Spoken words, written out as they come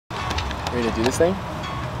Ready to do this thing?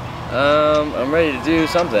 I'm ready to do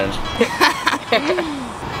something.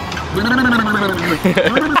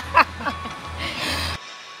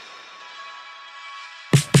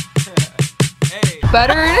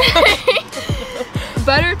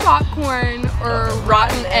 Buttered popcorn or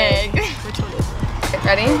rotten egg. Which one is it?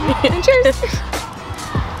 Ready? Cheers.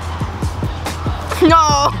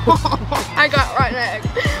 No, I got rotten egg.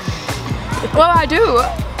 What do I do?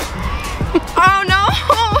 Oh no!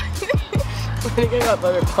 I think I got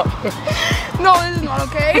buttered popcorn. No, this is not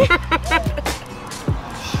okay.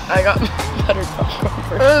 I got buttered popcorn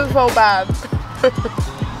first. This is so bad.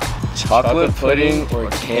 Chocolate pudding or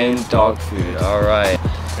canned dog food. All right.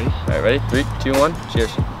 Ready? All right, ready? 3, 2, 1.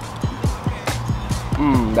 Cheers.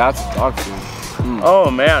 That's dog food. Oh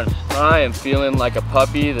man, I am feeling like a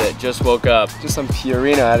puppy that just woke up. Just some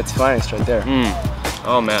Purina at its finest right there.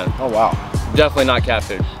 Oh man. Oh wow. Definitely not cat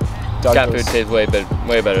food. Cat food tastes way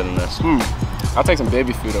better than this. I'll take some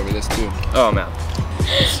baby food over this too. Oh man.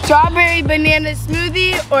 Strawberry banana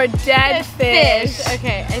smoothie or dead fish?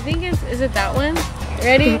 Okay, I think is it that one?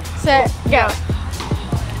 Ready, set, go.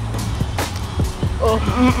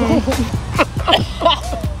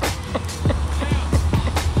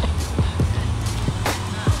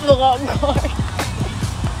 Oh God.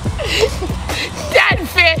 Dead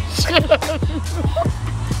fish!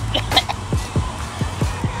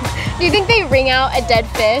 Do you think they wring out a dead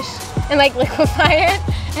fish and like liquefy it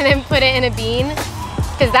and then put it in a bean?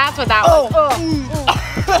 Because that's what that was.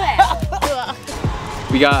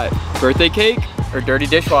 We got birthday cake or dirty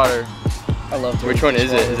dishwater. I love dirty Which one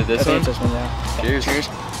is it? dishwater. Is it this I think one? it's this one, yeah. Cheers. Cheers.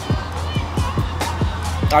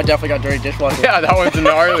 I definitely got dirty dishwater. Yeah, that one's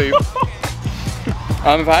gnarly.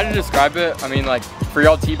 If I had to describe it, I mean, like, for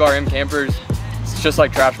y'all T-Bar M campers, it's just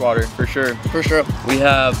like trash water, for sure. For sure. We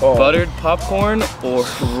have buttered popcorn or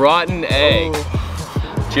rotten egg.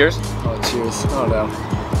 Cheers. Oh, cheers. Oh no.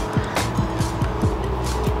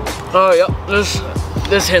 Oh, yep.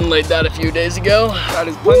 This hen laid that a few days ago. That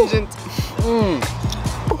is pungent.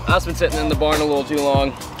 That's been sitting in the barn a little too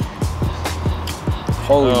long.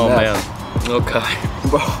 Holy man. Okay.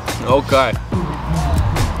 Okay.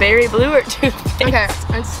 Berry blue or toothpaste? Okay,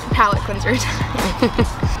 it's palate cleanser time.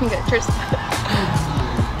 Okay, cheers.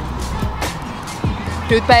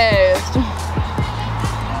 Toothpaste.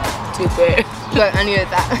 Toothpaste. Good, I needed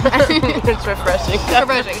that. It's refreshing. It's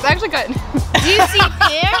refreshing. It's actually good. Juicy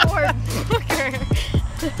pear or booger?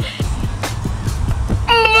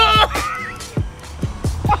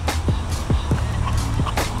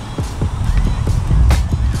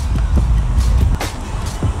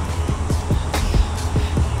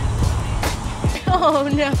 Oh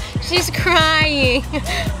no, she's crying.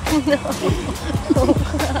 No, don't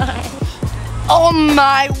cry. Oh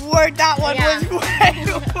my word, that one was way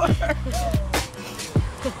worse.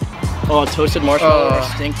 Oh, toasted marshmallow or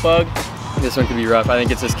stink bug. This one could be rough. I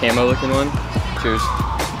think it's this camo looking one. Cheers.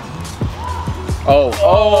 Oh.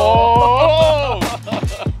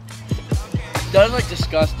 That is like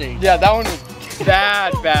disgusting. Yeah, that one was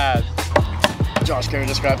bad. Josh, can you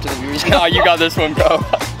describe to the viewers? No, you got this one, bro.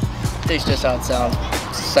 Tastes just how it sounds.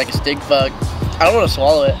 It's like a stink bug. I don't want to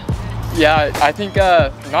swallow it. Yeah, I think,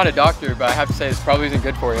 I'm not a doctor, but I have to say this probably isn't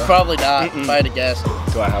good for you. Probably not, if I had to guess.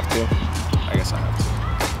 Do I have to? I guess I have to.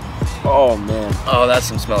 Oh man. Oh, that's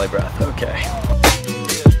some smelly breath. Okay.